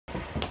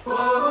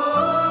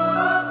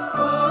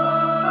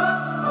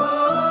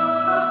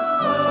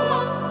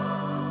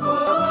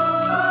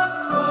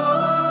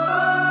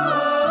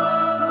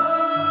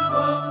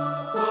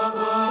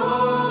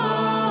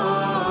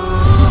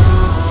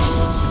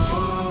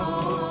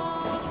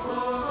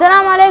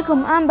Assalamu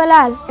alaikum, I'm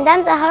Bilal. And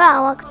I'm Zahra,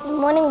 and welcome to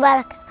Morning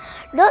Baraka.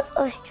 Lots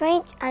of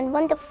strange and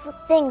wonderful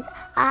things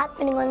are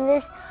happening on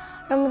this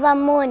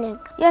Ramadan morning.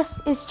 Yes,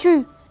 it's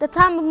true. The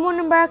time of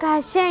Morning Baraka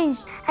has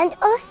changed. And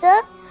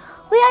also,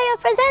 we are your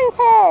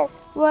presenters.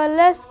 Well,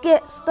 let's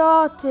get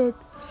started.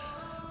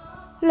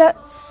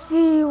 Let's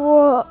see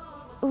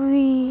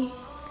what's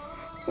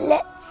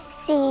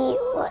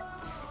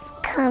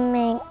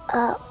coming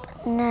up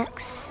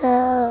next.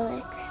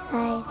 So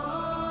exciting.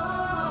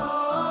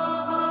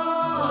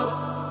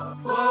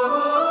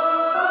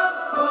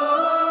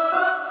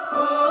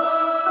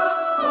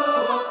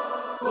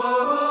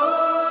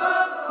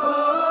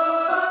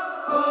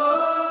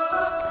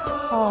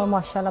 Oh,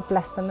 mashallah,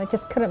 bless them. They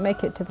just couldn't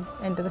make it to the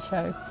end of the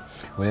show.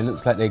 Well, it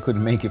looks like they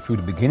couldn't make it through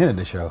the beginning of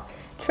the show.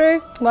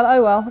 True. Well,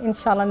 oh well.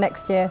 Inshallah,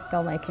 next year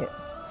they'll make it.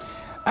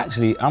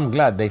 Actually, I'm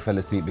glad they fell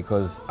asleep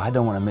because I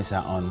don't want to miss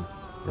out on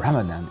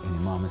Ramadan in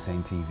Imam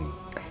Hussein TV.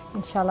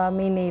 Inshallah,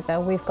 me neither.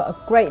 We've got a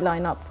great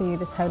lineup for you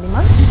this holy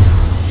month.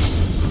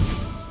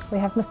 We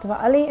have Mustafa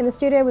Ali in the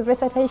studio with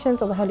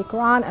recitations of the Holy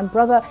Quran and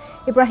brother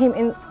Ibrahim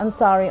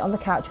Ansari on the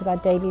couch with our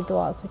daily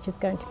du'as, which is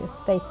going to be a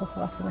staple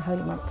for us in the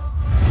holy month.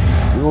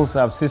 We also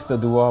have Sister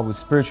Dua with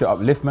spiritual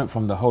upliftment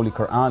from the Holy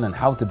Quran and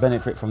how to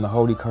benefit from the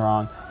Holy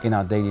Quran in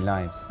our daily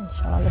lives.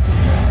 Inshallah, looking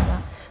forward to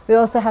that. We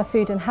also have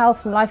food and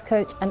health from life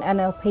coach and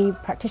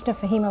NLP practitioner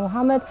Fahima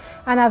Muhammad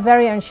and our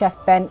very own chef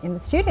Ben in the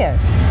studio.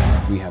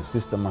 We have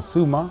Sister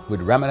Masuma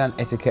with Ramadan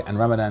etiquette and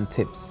Ramadan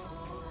tips.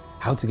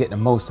 How to get the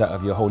most out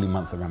of your holy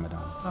month of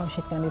Ramadan. Oh,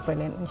 she's going to be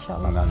brilliant,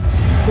 inshallah.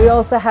 We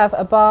also have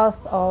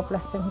Abbas, oh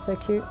bless him, he's so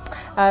cute,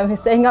 who's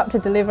staying up to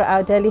deliver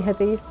our daily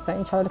hadith, so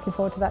inshallah looking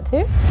forward to that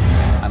too.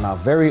 And our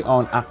very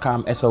own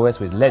Akam SOS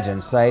with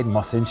legend Said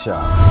Mohsin Shah.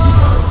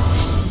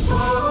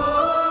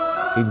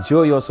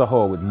 Enjoy your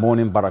Sahoor with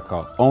Morning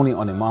Baraka, only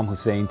on Imam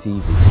Hussein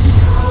TV.